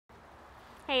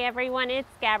Hey everyone, it's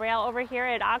Gabrielle over here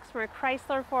at Oxmoor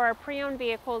Chrysler for our pre-owned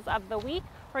vehicles of the week.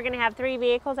 We're going to have 3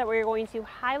 vehicles that we're going to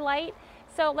highlight.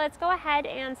 So let's go ahead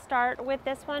and start with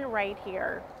this one right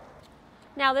here.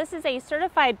 Now this is a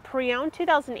certified pre-owned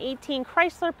 2018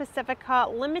 Chrysler Pacifica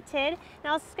Limited.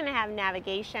 Now this is going to have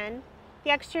navigation.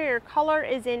 The exterior color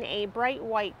is in a bright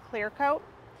white clear coat.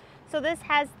 So this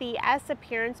has the S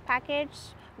appearance package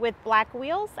with black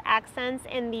wheels, accents,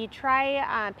 and the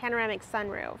panoramic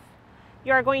sunroof.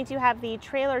 You are going to have the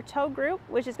trailer tow group,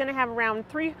 which is going to have around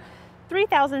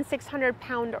 3,600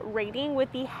 pound rating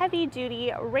with the heavy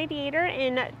duty radiator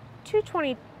and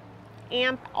 220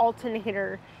 amp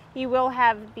alternator. You will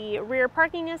have the rear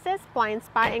parking assist, blind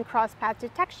spot, and cross path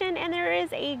detection, and there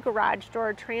is a garage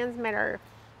door transmitter.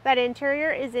 That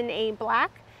interior is in a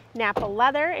black Napa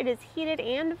leather. It is heated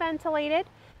and ventilated.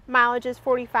 Mileage is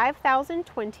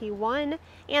 45,021,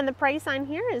 and the price on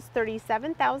here is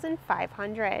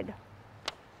 $37,500.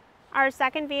 Our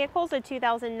second vehicle is a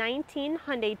 2019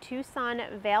 Hyundai Tucson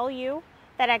Value.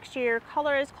 That exterior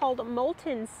color is called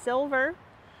Molten Silver.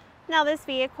 Now this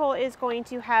vehicle is going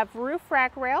to have roof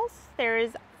rack rails. There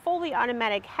is fully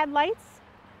automatic headlights.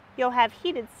 You'll have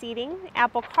heated seating,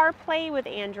 Apple CarPlay with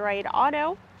Android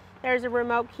Auto. There's a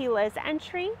remote keyless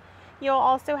entry. You'll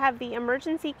also have the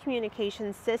emergency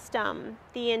communication system.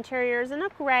 The interior is in a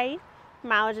gray.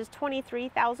 Mileage is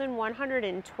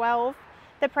 23,112.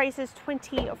 The price is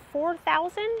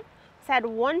 $24,000. It's had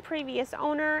one previous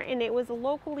owner and it was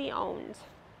locally owned.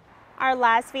 Our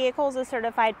last vehicle is a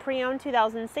certified pre-owned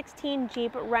 2016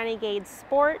 Jeep Renegade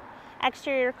Sport.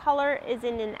 Exterior color is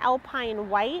in an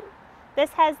alpine white.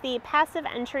 This has the passive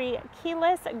entry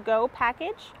keyless go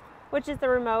package, which is the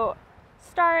remote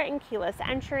start and keyless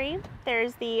entry.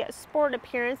 There's the sport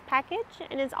appearance package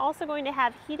and is also going to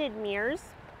have heated mirrors.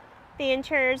 The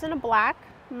interior is in a black.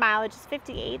 Mileage is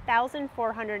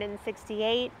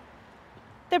 58,468.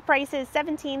 The price is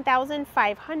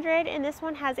 $17,500, and this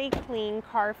one has a clean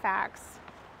Carfax.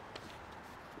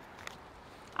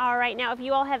 All right, now if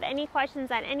you all have any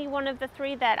questions on any one of the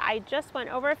 3 that I just went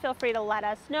over, feel free to let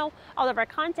us know. All of our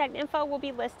contact info will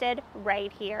be listed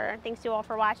right here. Thanks to you all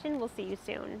for watching. We'll see you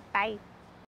soon. Bye.